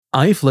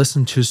I've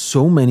listened to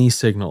so many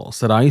signals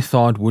that I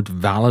thought would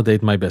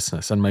validate my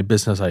business and my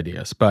business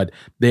ideas, but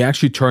they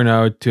actually turn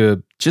out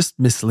to just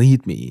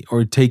mislead me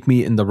or take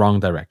me in the wrong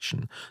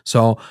direction.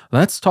 So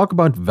let's talk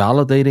about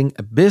validating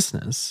a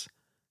business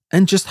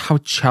and just how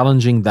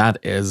challenging that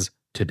is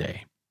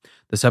today.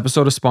 This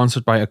episode is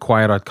sponsored by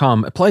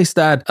Acquire.com, a place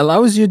that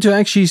allows you to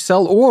actually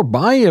sell or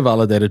buy a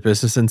validated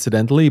business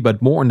incidentally,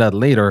 but more on that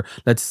later.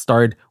 Let's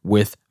start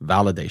with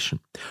validation.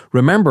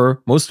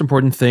 Remember, most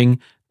important thing,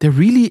 there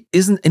really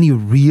isn't any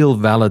real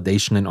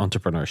validation in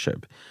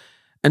entrepreneurship.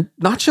 And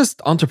not just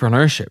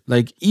entrepreneurship,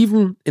 like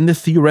even in the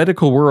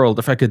theoretical world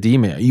of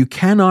academia, you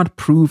cannot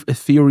prove a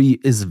theory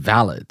is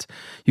valid.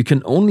 You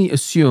can only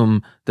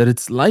assume that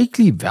it's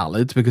likely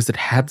valid because it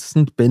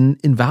hasn't been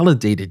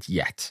invalidated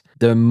yet.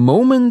 The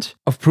moment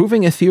of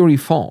proving a theory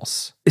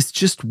false is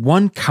just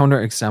one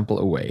counterexample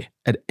away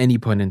at any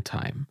point in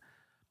time.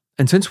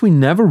 And since we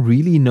never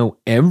really know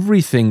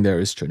everything there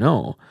is to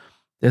know,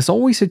 there's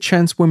always a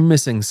chance we're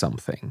missing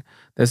something.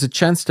 There's a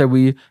chance that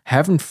we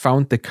haven't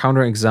found the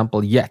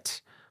counterexample yet,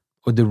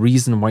 or the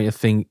reason why a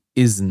thing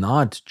is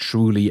not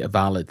truly a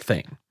valid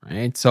thing,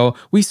 right? So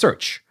we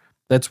search.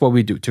 That's what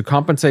we do. To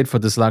compensate for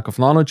this lack of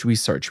knowledge, we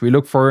search. We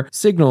look for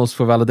signals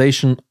for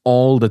validation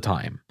all the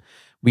time.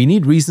 We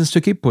need reasons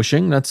to keep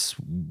pushing. That's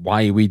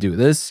why we do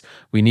this.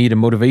 We need a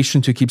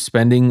motivation to keep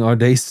spending our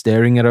days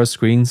staring at our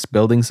screens,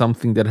 building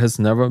something that has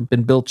never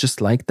been built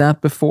just like that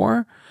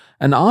before.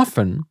 And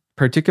often,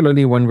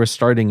 particularly when we're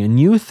starting a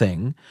new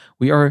thing,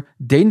 we are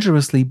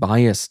dangerously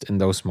biased in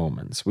those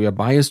moments. We are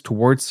biased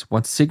towards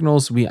what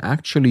signals we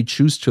actually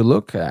choose to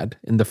look at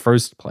in the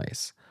first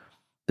place.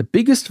 The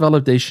biggest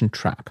validation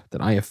trap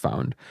that I have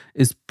found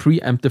is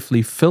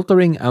preemptively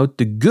filtering out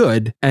the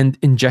good and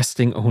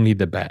ingesting only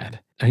the bad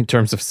in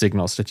terms of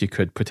signals that you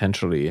could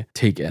potentially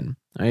take in.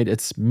 Right?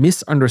 It's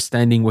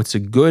misunderstanding what's a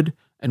good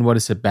and what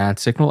is a bad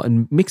signal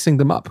and mixing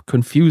them up,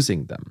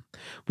 confusing them.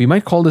 We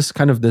might call this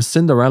kind of the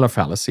Cinderella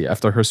fallacy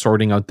after her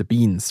sorting out the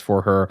beans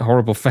for her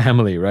horrible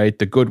family, right?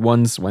 The good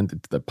ones went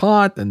into the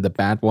pot and the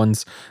bad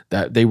ones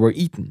that they were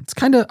eaten. It's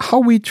kind of how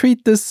we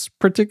treat this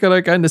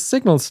particular kind of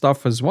signal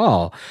stuff as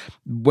well.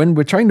 When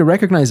we're trying to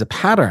recognize a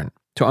pattern,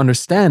 to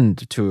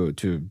understand, to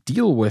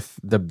deal with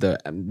the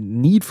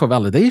need for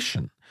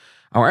validation,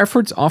 our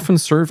efforts often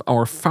serve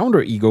our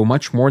founder ego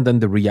much more than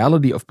the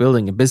reality of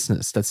building a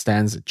business that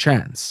stands a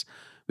chance.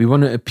 We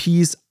want to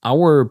appease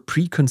our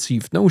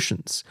preconceived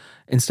notions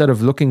instead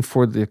of looking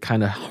for the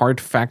kind of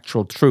hard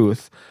factual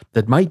truth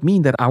that might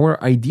mean that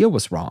our idea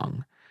was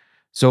wrong.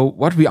 So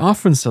what we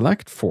often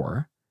select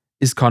for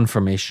is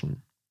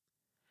confirmation.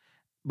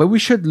 But we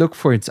should look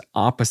for its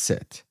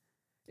opposite.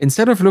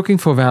 Instead of looking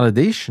for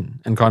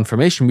validation and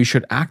confirmation, we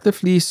should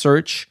actively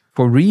search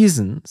for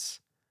reasons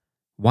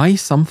why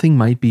something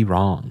might be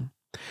wrong.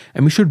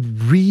 And we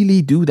should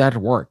really do that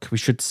work. We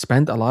should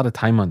spend a lot of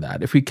time on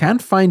that. If we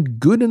can't find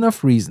good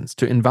enough reasons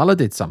to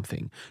invalidate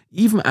something,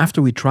 even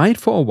after we try it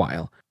for a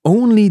while,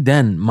 only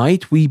then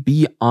might we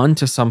be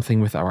onto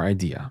something with our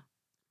idea.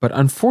 But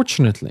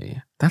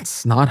unfortunately,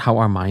 that's not how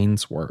our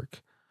minds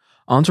work.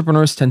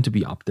 Entrepreneurs tend to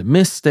be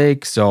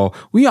optimistic, so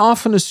we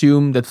often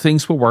assume that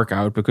things will work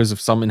out because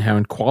of some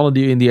inherent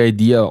quality in the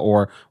idea,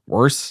 or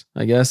worse,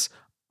 I guess,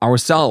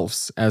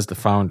 ourselves as the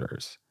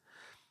founders.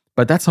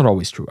 But that's not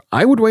always true.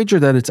 I would wager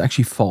that it's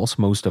actually false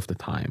most of the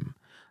time.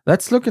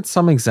 Let's look at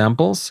some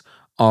examples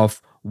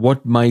of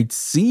what might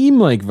seem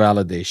like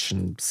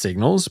validation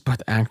signals,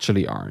 but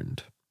actually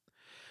aren't.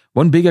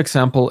 One big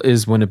example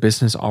is when a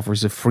business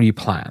offers a free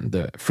plan,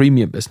 the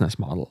freemium business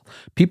model.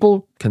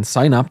 People can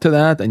sign up to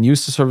that and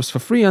use the service for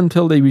free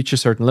until they reach a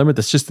certain limit.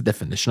 That's just the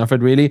definition of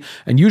it, really.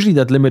 And usually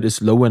that limit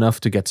is low enough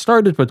to get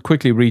started, but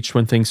quickly reached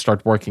when things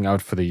start working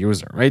out for the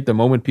user, right? The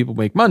moment people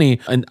make money,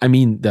 and I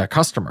mean the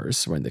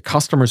customers, when the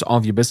customers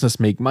of your business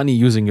make money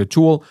using your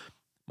tool,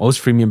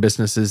 most freemium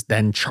businesses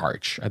then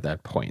charge at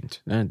that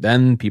point. And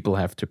then people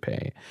have to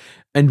pay.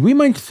 And we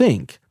might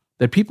think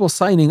that people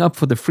signing up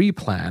for the free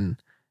plan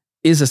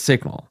is a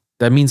signal.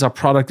 That means our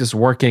product is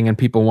working and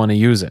people want to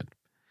use it.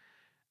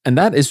 And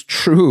that is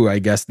true, I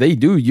guess. They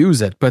do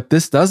use it, but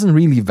this doesn't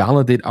really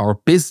validate our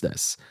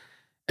business.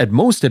 At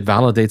most, it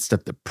validates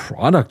that the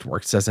product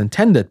works as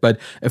intended, but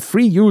a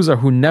free user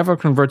who never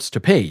converts to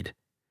paid,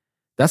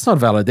 that's not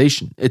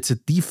validation. It's a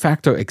de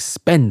facto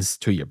expense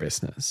to your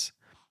business.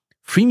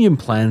 Freemium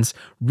plans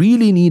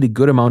really need a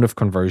good amount of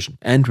conversion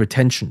and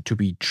retention to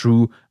be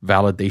true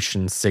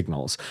validation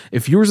signals.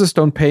 If users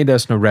don't pay,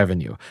 there's no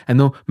revenue. And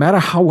no matter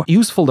how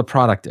useful the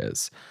product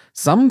is,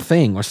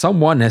 something or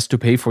someone has to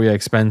pay for your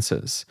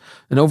expenses.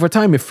 And over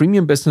time, a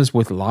freemium business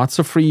with lots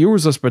of free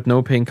users but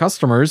no paying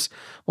customers,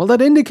 well,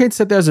 that indicates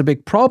that there's a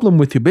big problem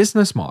with your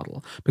business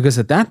model, because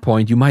at that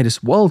point, you might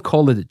as well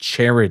call it a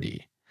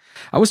charity.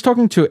 I was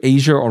talking to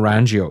Asia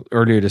Orangio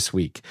earlier this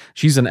week.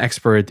 She's an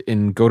expert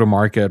in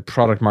go-to-market,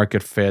 product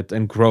market fit,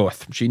 and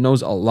growth. She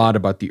knows a lot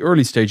about the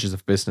early stages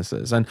of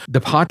businesses, and the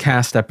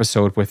podcast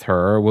episode with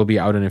her will be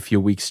out in a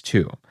few weeks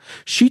too.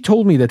 She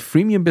told me that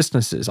freemium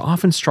businesses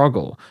often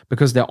struggle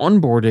because their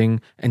onboarding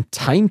and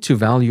time to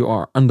value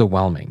are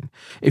underwhelming.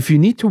 If you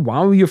need to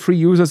wow your free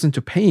users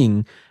into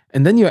paying,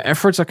 and then your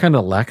efforts are kind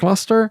of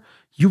lackluster,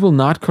 you will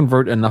not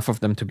convert enough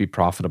of them to be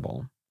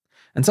profitable.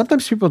 And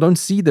sometimes people don't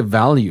see the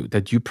value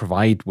that you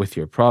provide with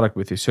your product,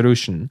 with your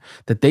solution,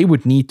 that they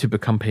would need to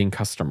become paying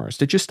customers.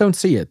 They just don't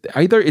see it.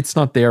 Either it's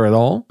not there at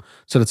all,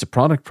 so that's a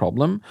product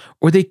problem,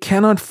 or they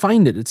cannot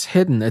find it. It's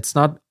hidden. It's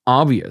not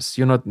obvious.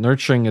 You're not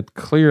nurturing it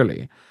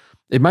clearly.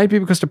 It might be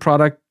because the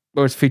product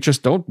or its features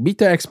don't meet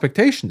their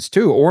expectations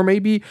too. Or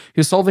maybe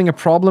you're solving a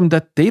problem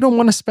that they don't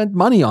want to spend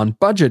money on.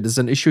 Budget is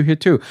an issue here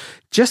too.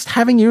 Just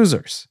having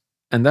users,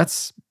 and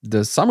that's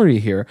the summary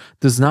here,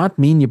 does not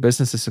mean your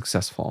business is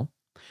successful.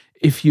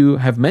 If you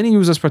have many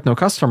users but no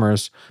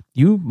customers,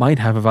 you might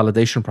have a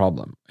validation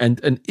problem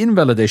and an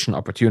invalidation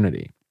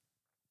opportunity.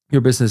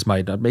 Your business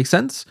might not make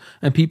sense,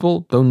 and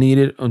people don't need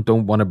it and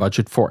don't want to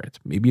budget for it.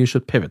 Maybe you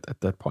should pivot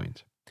at that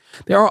point.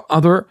 There are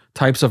other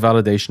types of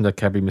validation that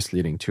can be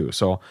misleading too.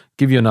 So I'll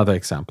give you another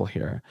example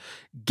here.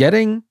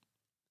 Getting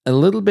a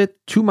little bit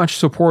too much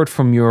support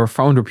from your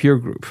founder peer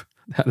group.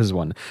 That is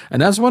one.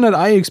 And that's one that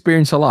I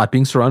experience a lot,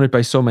 being surrounded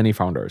by so many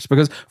founders,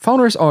 because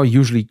founders are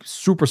usually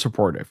super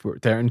supportive.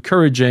 They're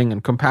encouraging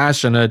and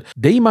compassionate.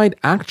 They might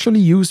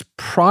actually use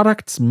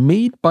products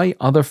made by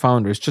other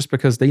founders just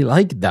because they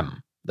like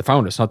them. The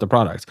founders, not the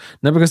product.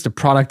 Not because the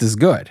product is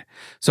good.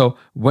 So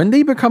when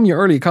they become your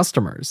early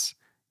customers,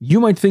 you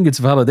might think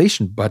it's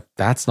validation, but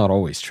that's not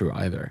always true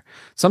either.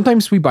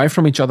 Sometimes we buy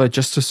from each other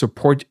just to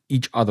support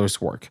each other's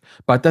work,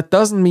 but that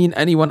doesn't mean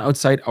anyone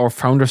outside our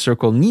founder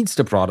circle needs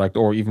the product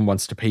or even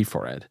wants to pay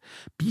for it.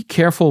 Be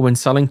careful when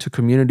selling to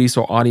communities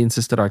or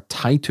audiences that are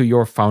tied to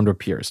your founder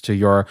peers, to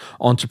your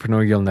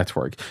entrepreneurial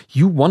network.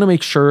 You want to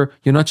make sure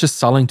you're not just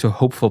selling to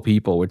hopeful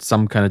people with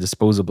some kind of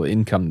disposable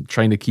income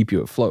trying to keep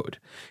you afloat.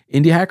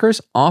 Indie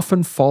hackers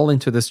often fall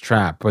into this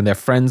trap when their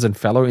friends and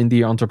fellow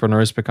indie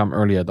entrepreneurs become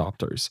early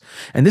adopters.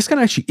 And this can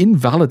actually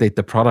invalidate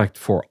the product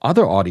for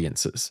other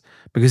audiences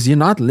because you're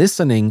not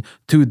listening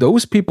to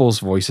those people's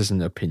voices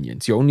and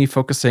opinions. You're only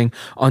focusing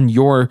on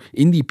your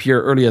indie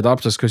peer early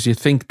adopters because you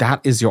think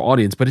that is your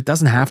audience, but it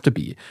doesn't have to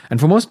be. And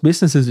for most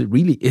businesses, it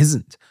really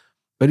isn't.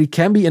 But it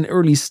can be an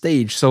early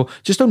stage. So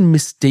just don't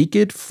mistake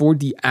it for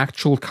the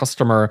actual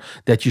customer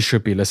that you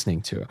should be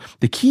listening to.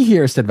 The key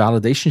here is that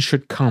validation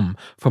should come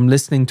from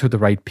listening to the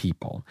right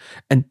people.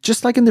 And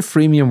just like in the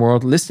freemium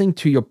world, listening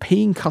to your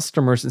paying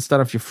customers instead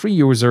of your free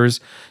users,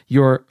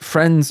 your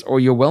friends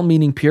or your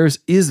well-meaning peers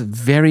is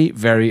very,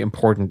 very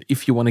important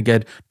if you want to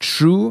get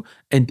true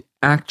and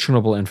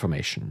actionable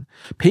information.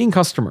 Paying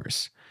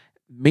customers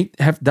may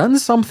have done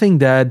something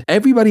that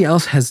everybody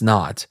else has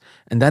not,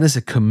 and that is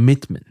a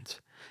commitment.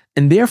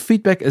 And their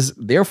feedback is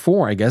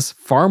therefore, I guess,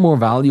 far more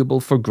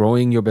valuable for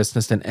growing your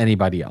business than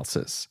anybody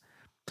else's.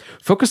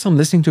 Focus on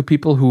listening to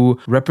people who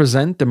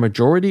represent the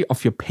majority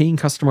of your paying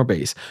customer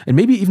base, and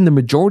maybe even the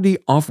majority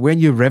of where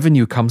your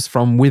revenue comes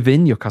from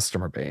within your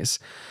customer base.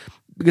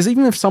 Because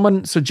even if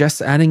someone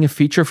suggests adding a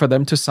feature for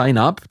them to sign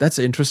up, that's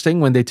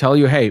interesting when they tell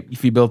you, hey,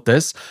 if you build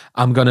this,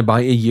 I'm going to buy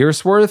a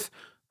year's worth.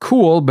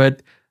 Cool,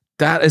 but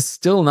that is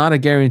still not a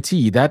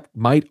guarantee. That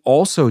might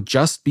also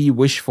just be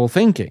wishful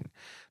thinking.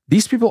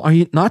 These people are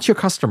not your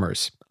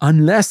customers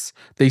unless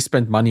they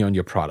spend money on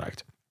your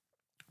product.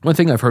 One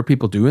thing I've heard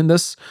people do in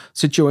this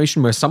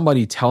situation where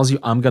somebody tells you,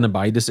 I'm going to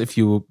buy this if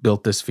you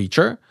build this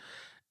feature,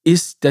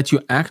 is that you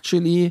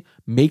actually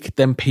make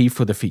them pay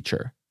for the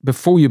feature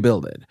before you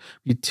build it.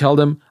 You tell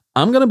them,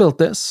 I'm going to build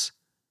this.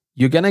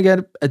 You're going to get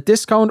a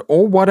discount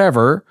or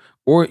whatever,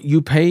 or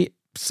you pay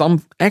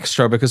some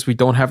extra because we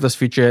don't have this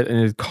feature yet and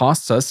it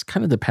costs us.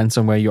 Kind of depends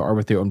on where you are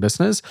with your own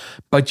business,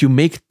 but you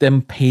make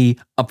them pay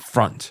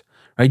upfront.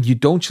 Right? You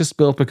don't just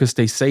build because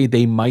they say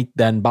they might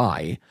then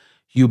buy.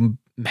 You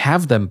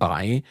have them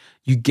buy.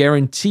 You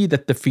guarantee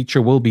that the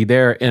feature will be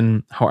there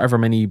in however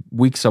many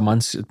weeks or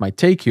months it might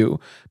take you.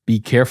 Be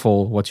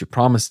careful what you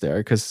promise there,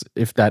 because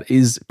if that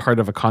is part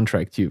of a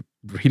contract, you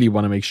really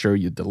want to make sure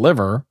you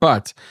deliver,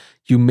 but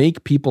you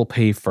make people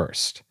pay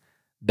first.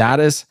 That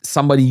is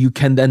somebody you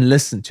can then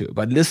listen to.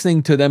 But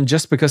listening to them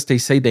just because they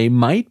say they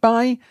might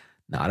buy,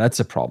 that's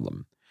a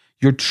problem.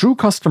 Your true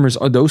customers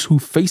are those who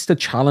face the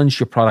challenge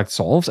your product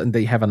solves and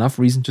they have enough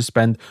reason to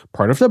spend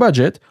part of their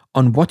budget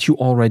on what you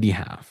already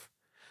have.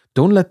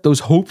 Don't let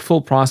those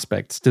hopeful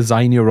prospects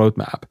design your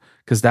roadmap,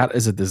 because that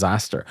is a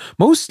disaster.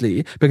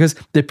 Mostly because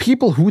the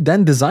people who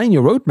then design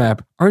your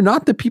roadmap are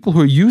not the people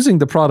who are using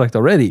the product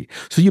already.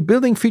 So you're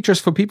building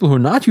features for people who are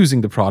not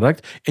using the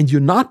product, and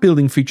you're not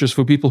building features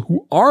for people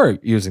who are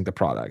using the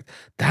product.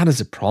 That is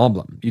a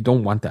problem. You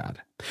don't want that.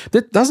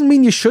 That doesn't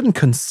mean you shouldn't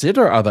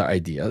consider other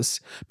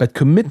ideas, but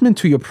commitment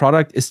to your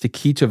product is the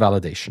key to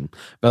validation.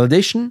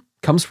 Validation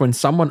comes when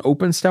someone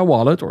opens their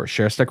wallet or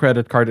shares their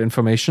credit card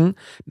information.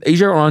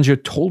 Asia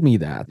Orangio told me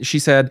that. She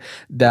said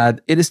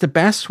that it is the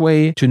best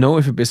way to know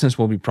if a business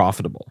will be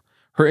profitable.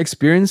 Her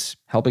experience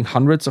helping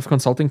hundreds of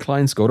consulting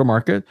clients go to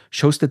market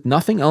shows that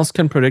nothing else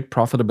can predict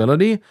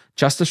profitability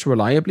just as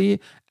reliably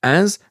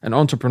as an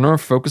entrepreneur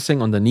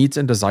focusing on the needs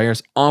and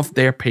desires of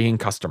their paying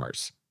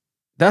customers.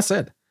 That's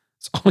it.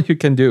 It's all you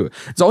can do.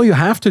 It's all you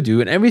have to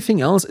do, and everything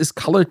else is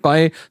colored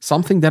by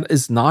something that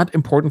is not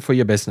important for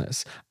your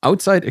business.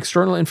 Outside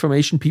external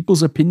information,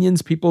 people's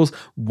opinions, people's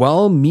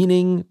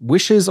well-meaning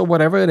wishes or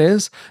whatever it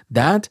is,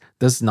 that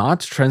does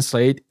not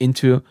translate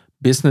into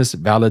business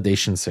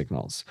validation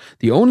signals.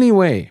 The only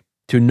way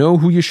to know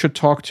who you should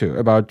talk to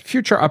about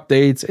future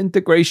updates,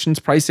 integrations,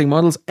 pricing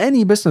models,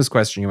 any business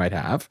question you might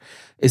have,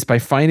 is by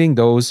finding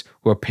those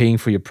who are paying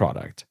for your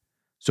product.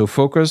 So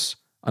focus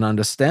on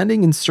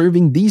understanding and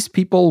serving these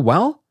people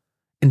well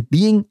and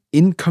being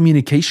in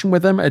communication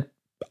with them at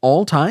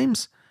all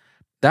times.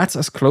 That's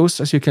as close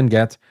as you can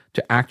get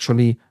to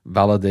actually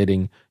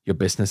validating your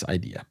business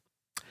idea.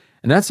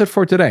 And that's it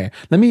for today.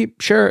 Let me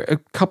share a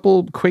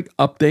couple quick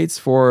updates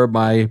for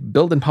my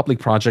Build in Public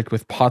project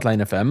with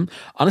Podline FM.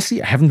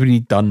 Honestly, I haven't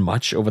really done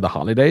much over the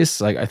holidays.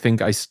 I think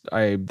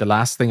the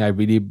last thing I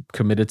really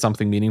committed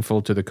something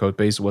meaningful to the code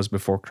base was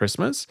before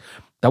Christmas.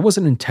 That was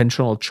an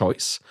intentional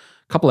choice.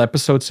 A couple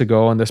episodes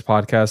ago on this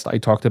podcast, I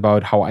talked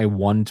about how I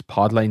want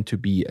Podline to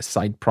be a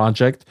side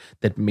project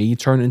that may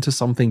turn into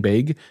something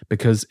big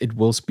because it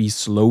will be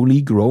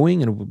slowly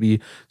growing and it will be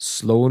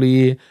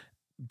slowly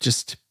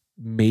just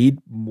made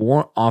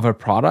more of a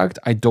product.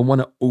 I don't want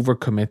to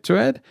overcommit to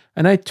it.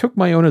 And I took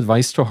my own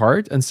advice to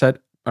heart and said,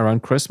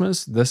 around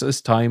Christmas, this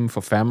is time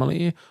for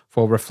family,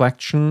 for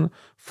reflection,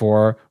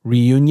 for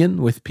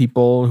reunion with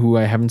people who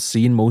I haven't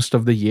seen most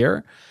of the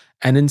year.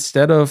 And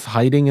instead of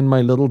hiding in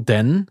my little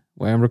den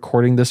where I'm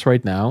recording this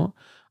right now,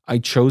 I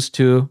chose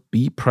to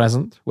be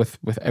present with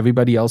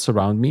everybody else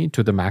around me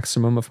to the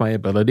maximum of my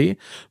ability,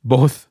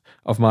 both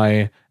of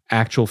my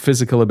actual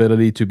physical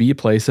ability to be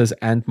places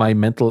and my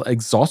mental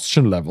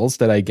exhaustion levels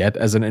that I get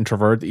as an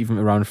introvert, even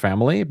around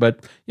family.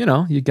 But you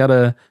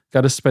gotta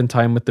spend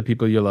time with the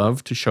people you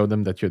love to show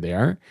them that you're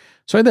there.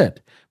 So I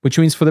did, which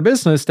means for the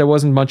business, there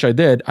wasn't much I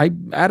did. I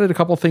added a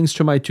couple things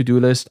to my to-do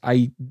list.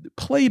 I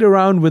played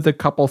around with a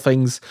couple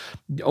things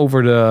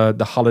over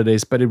the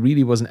holidays, but it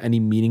really wasn't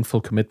any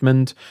meaningful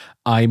commitment.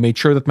 I made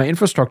sure that my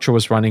infrastructure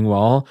was running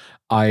well.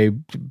 I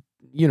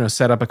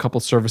set up a couple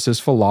services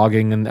for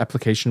logging and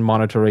application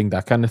monitoring,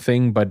 that kind of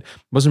thing, but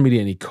wasn't really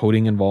any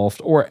coding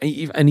involved or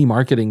any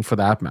marketing for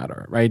that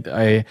matter, right?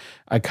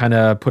 I kind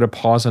of put a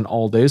pause on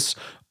all this.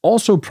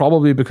 Also,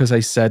 probably because I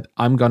said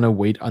I'm going to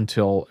wait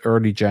until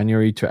early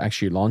January to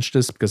actually launch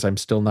this because I'm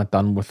still not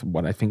done with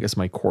what I think is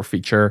my core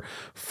feature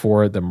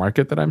for the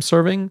market that I'm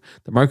serving.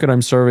 The market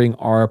I'm serving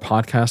are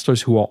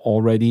podcasters who are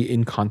already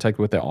in contact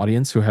with their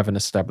audience, who have an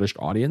established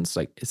audience,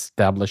 like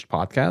established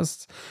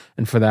podcasts.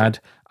 And for that,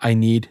 I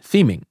need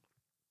theming.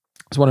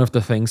 It's one of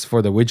the things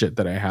for the widget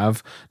that I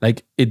have.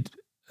 Like it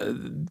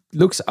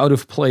looks out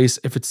of place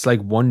if it's like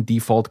one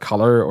default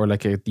color or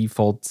like a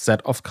default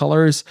set of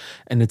colors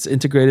and it's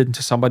integrated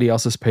into somebody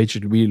else's page.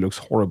 It really looks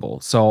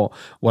horrible. So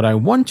what I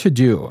want to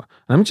do, and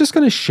I'm just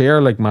going to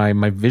share like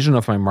my vision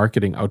of my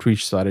marketing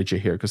outreach strategy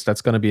here, because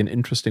that's going to be an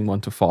interesting one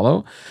to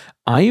follow.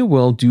 I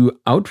will do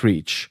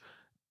outreach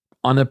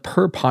on a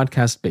per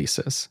podcast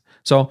basis.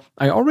 So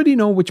I already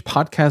know which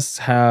podcasts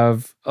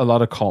have a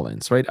lot of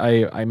call-ins, right?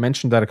 I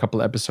mentioned that a couple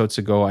episodes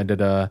ago. I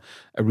did a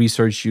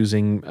research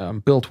using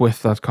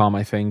builtwith.com,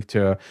 I think,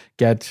 to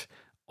get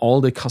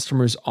all the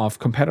customers of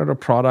competitor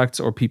products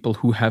or people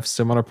who have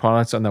similar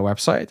products on their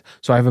website.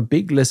 So I have a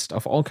big list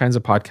of all kinds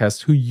of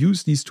podcasts who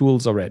use these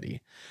tools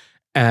already.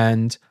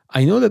 And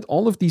I know that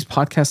all of these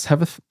podcasts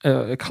have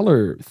a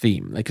color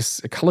theme, like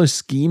a color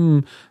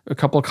scheme, a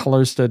couple of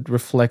colors that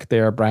reflect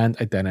their brand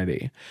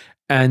identity.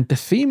 And the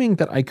theming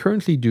that I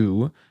currently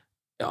do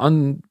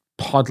on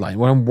Podline,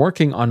 what I'm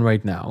working on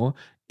right now,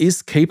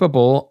 is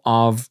capable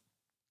of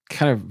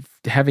kind of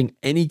having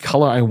any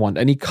color I want.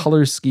 Any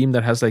color scheme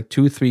that has like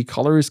 2-3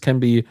 colors can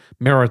be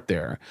mirrored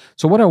there.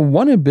 So what I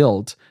want to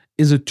build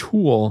is a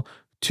tool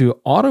to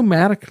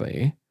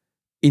automatically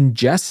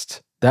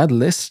ingest that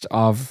list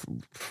of,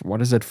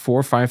 4,000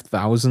 or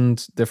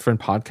 5,000 different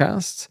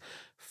podcasts,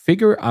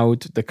 figure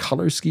out the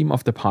color scheme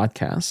of the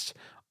podcast,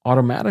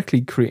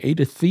 automatically create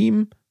a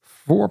theme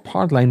for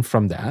Podline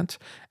from that,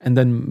 and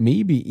then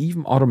maybe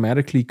even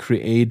automatically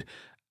create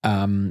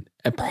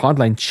a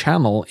Podline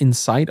channel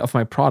inside of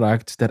my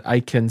product that I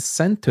can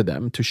send to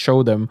them to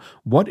show them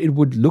what it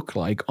would look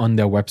like on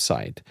their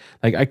website.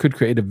 Like I could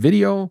create a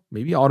video,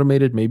 maybe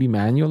automated, maybe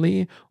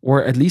manually,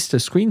 or at least a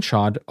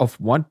screenshot of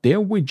what their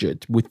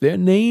widget with their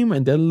name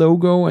and their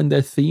logo and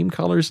their theme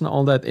colors and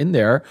all that in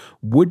there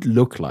would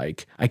look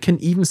like. I can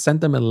even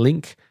send them a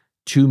link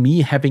to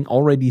me having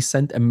already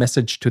sent a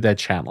message to their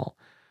channel.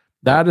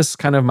 that is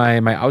kind of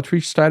my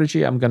outreach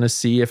strategy. I'm going to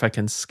see if I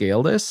can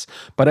scale this.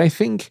 But I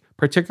think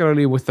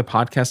particularly with the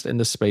podcast in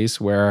the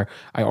space where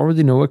I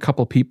already know a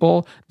couple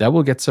people, that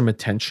will get some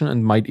attention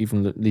and might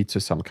even lead to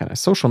some kind of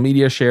social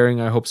media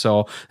sharing. I hope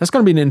so. That's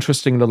going to be an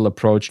interesting little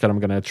approach that I'm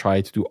going to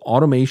try to do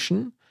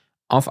automation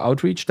of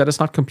outreach that is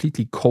not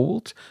completely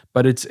cold,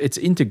 but it's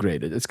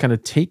integrated. It's kind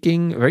of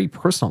taking very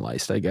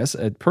personalized, I guess,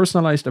 a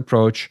personalized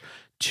approach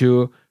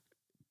to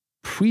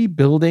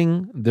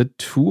pre-building the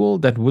tool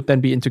that would then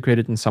be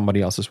integrated in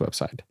somebody else's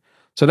website.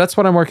 So that's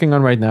what I'm working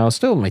on right now.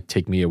 Still might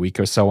take me a week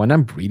or so, and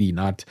I'm really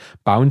not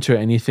bound to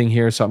anything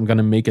here. So I'm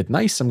gonna make it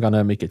nice. I'm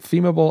gonna make it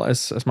themable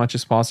as much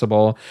as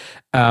possible.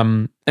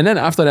 And then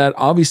after that,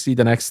 obviously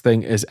the next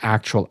thing is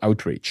actual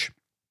outreach.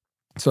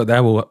 So that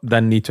will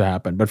then need to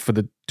happen. But for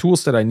the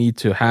tools that I need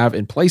to have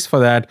in place for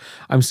that,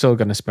 I'm still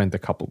going to spend a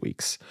couple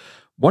weeks.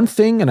 One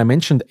thing, and I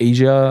mentioned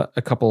Asia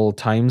a couple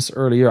times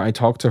earlier, I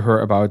talked to her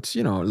about,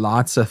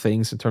 lots of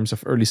things in terms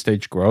of early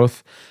stage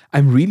growth.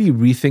 I'm really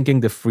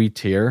rethinking the free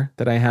tier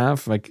that I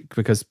have, like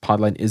because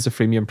Podline is a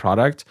freemium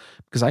product,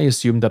 because I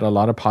assume that a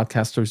lot of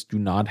podcasters do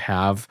not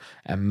have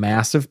a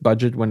massive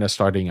budget when they're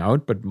starting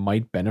out, but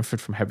might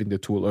benefit from having the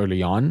tool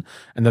early on.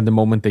 And then the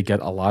moment they get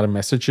a lot of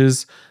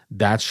messages,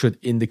 that should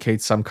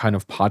indicate some kind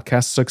of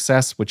podcast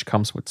success, which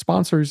comes with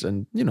sponsors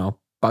and,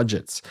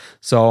 budgets.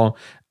 So,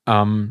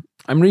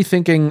 I'm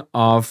rethinking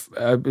of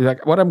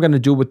like what I'm going to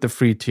do with the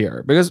free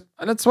tier, because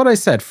that's what I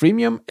said.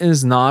 Freemium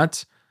is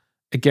not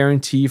a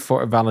guarantee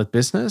for a valid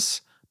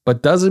business,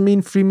 but does it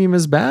mean freemium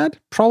is bad?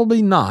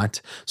 Probably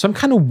not. So I'm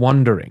kind of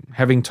wondering,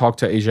 having talked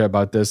to Asia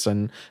about this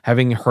and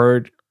having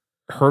heard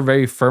her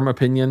very firm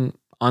opinion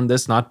on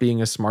this not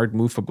being a smart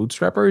move for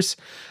bootstrappers,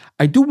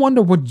 I do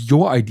wonder what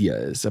your idea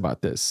is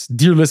about this,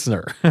 dear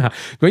listener.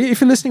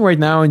 If you're listening right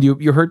now and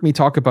you heard me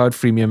talk about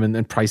freemium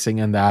and pricing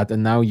and that,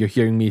 and now you're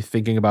hearing me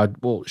thinking about,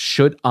 well,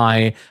 should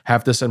I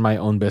have this in my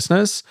own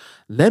business?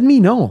 Let me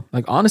know.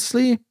 Like,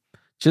 honestly,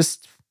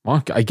 just,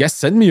 well, I guess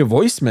send me a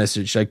voice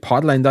message, like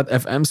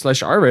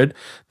podline.fm/Arvid.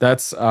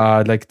 That's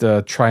like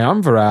the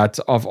triumvirate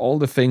of all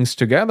the things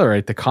together,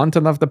 right? The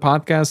content of the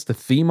podcast, the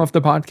theme of the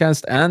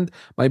podcast, and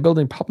my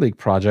building public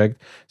project.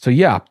 So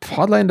yeah,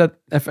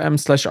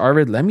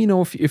 podline.fm/Arvid. Let me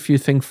know if you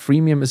think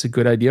freemium is a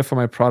good idea for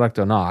my product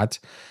or not.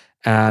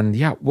 And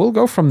yeah, we'll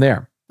go from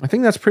there. I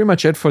think that's pretty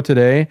much it for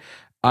today.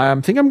 I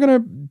think I'm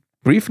going to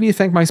briefly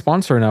thank my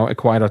sponsor now,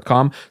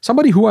 Acquire.com,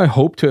 somebody who I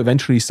hope to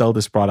eventually sell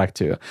this product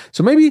to.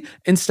 So maybe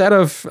instead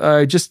of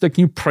just like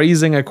you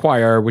praising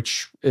Acquire,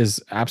 which is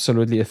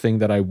absolutely a thing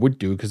that I would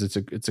do because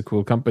it's a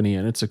cool company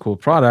and it's a cool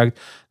product,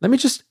 let me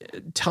just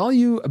tell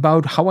you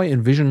about how I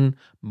envision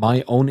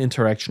my own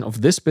interaction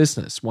of this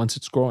business once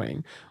it's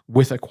growing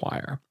with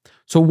Acquire.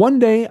 So one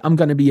day I'm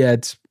going to be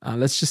at,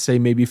 let's just say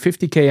maybe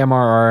 50K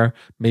MRR,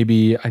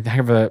 maybe I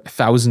have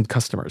 1,000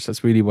 customers.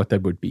 That's really what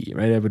that would be,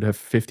 right? I would have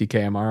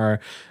 50K MRR,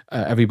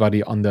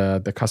 everybody on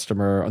the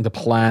customer, on the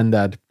plan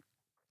that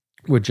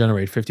would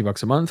generate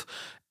 $50 a month.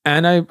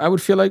 And I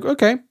would feel like,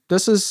 okay,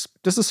 this is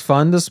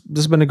fun. This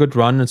has been a good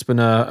run. It's been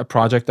a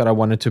project that I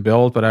wanted to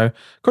build, but I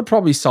could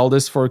probably sell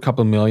this for a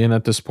couple million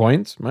at this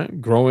point,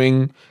 right?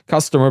 Growing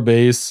customer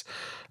base,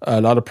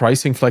 a lot of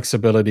pricing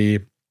flexibility,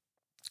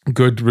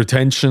 good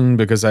retention,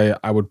 because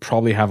I would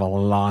probably have a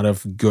lot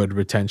of good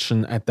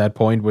retention at that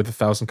point with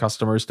 1,000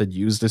 customers that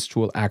use this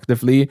tool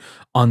actively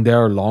on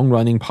their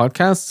long-running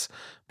podcasts.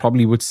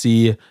 Probably would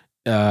see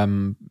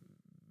above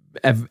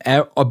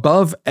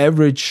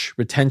average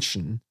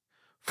retention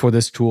for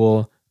this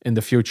tool in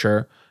the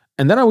future.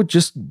 And then I would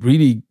just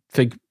really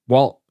think,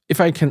 well,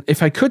 if I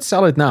could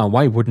sell it now,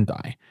 why wouldn't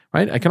I?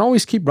 Right? I can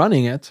always keep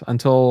running it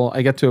until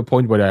I get to a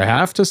point where I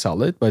have to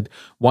sell it, but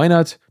why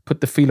not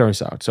put the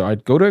feelers out? So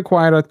I'd go to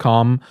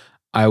acquire.com,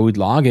 I would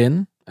log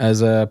in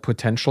as a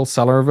potential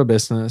seller of a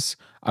business.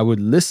 I would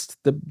list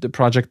the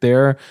project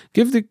there,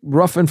 give the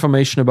rough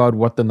information about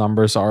what the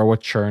numbers are, what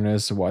churn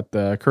is, what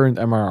the current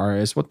MRR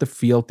is, what the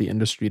field, the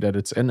industry that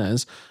it's in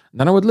is.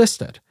 And then I would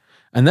list it.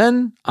 And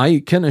then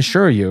I can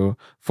assure you,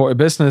 for a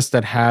business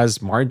that has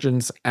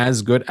margins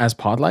as good as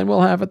Podline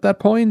will have at that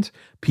point,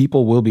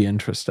 people will be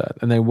interested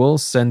and they will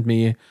send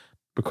me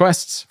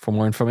requests for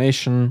more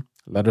information,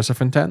 letters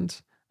of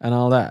intent, and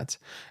all that.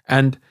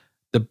 And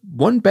the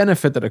one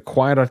benefit that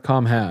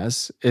Acquire.com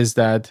has is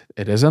that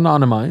it is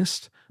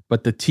anonymized,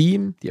 but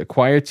the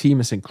Acquire team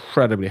is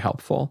incredibly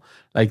helpful.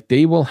 Like,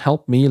 they will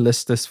help me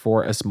list this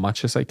for as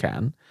much as I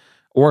can.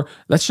 Or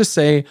let's just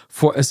say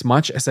for as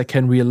much as I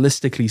can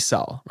realistically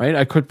sell, right?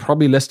 I could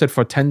probably list it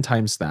for 10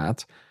 times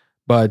that,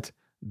 but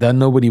then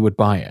nobody would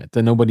buy it.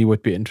 Then nobody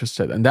would be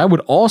interested. And that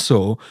would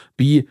also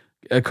be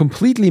a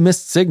completely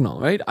missed signal,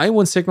 right? I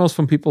want signals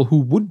from people who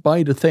would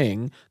buy the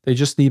thing. They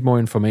just need more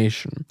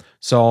information.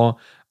 So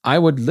I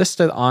would list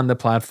it on the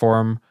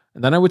platform,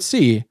 and then I would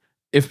see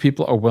if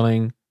people are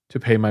willing to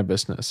pay my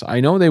business.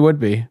 I know they would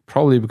be,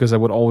 probably because I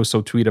would always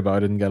so tweet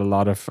about it and get a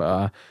lot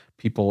of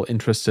people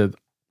interested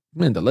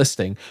in the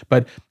listing.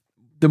 But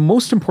the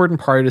most important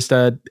part is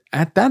that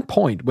at that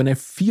point, when I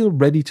feel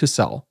ready to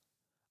sell,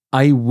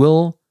 I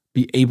will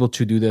be able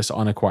to do this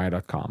on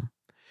acquire.com.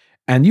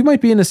 And you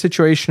might be in a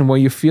situation where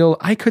you feel,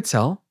 I could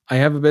sell. I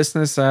have a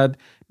business that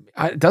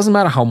it doesn't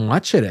matter how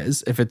much it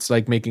is, if it's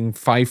like making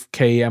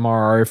 5K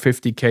MRR,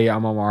 50K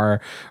MRR,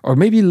 or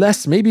maybe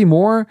less, maybe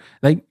more,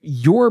 like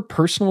your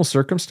personal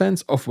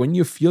circumstance of when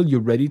you feel you're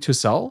ready to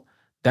sell,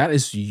 that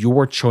is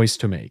your choice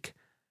to make.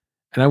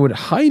 And I would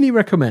highly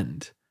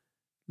recommend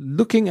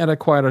looking at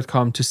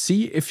acquire.com to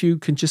see if you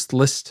can just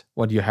list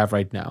what you have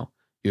right now.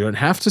 You don't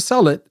have to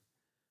sell it,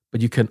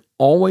 but you can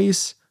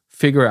always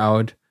figure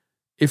out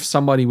if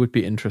somebody would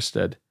be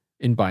interested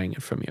in buying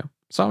it from you.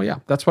 So yeah,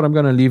 that's what I'm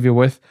going to leave you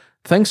with.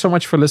 Thanks so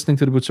much for listening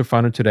to the Bootstrap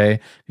Founder today.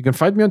 You can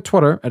find me on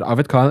Twitter at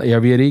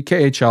ArvidKHL,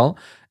 ARVIDKHL,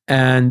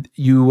 and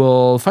you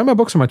will find my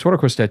books on my Twitter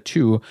course there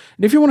too.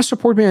 And if you want to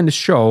support me on this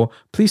show,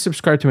 please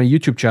subscribe to my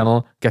YouTube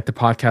channel, get the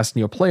podcast in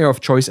your player of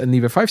choice, and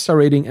leave a 5-star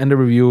rating and a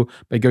review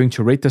by going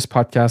to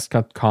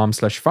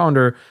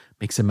ratethispodcast.com/founder.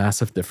 Makes a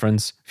massive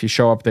difference if you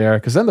show up there,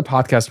 because then the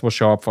podcast will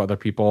show up for other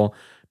people.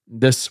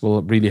 This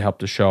will really help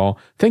the show.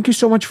 Thank you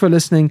so much for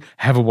listening.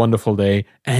 Have a wonderful day. And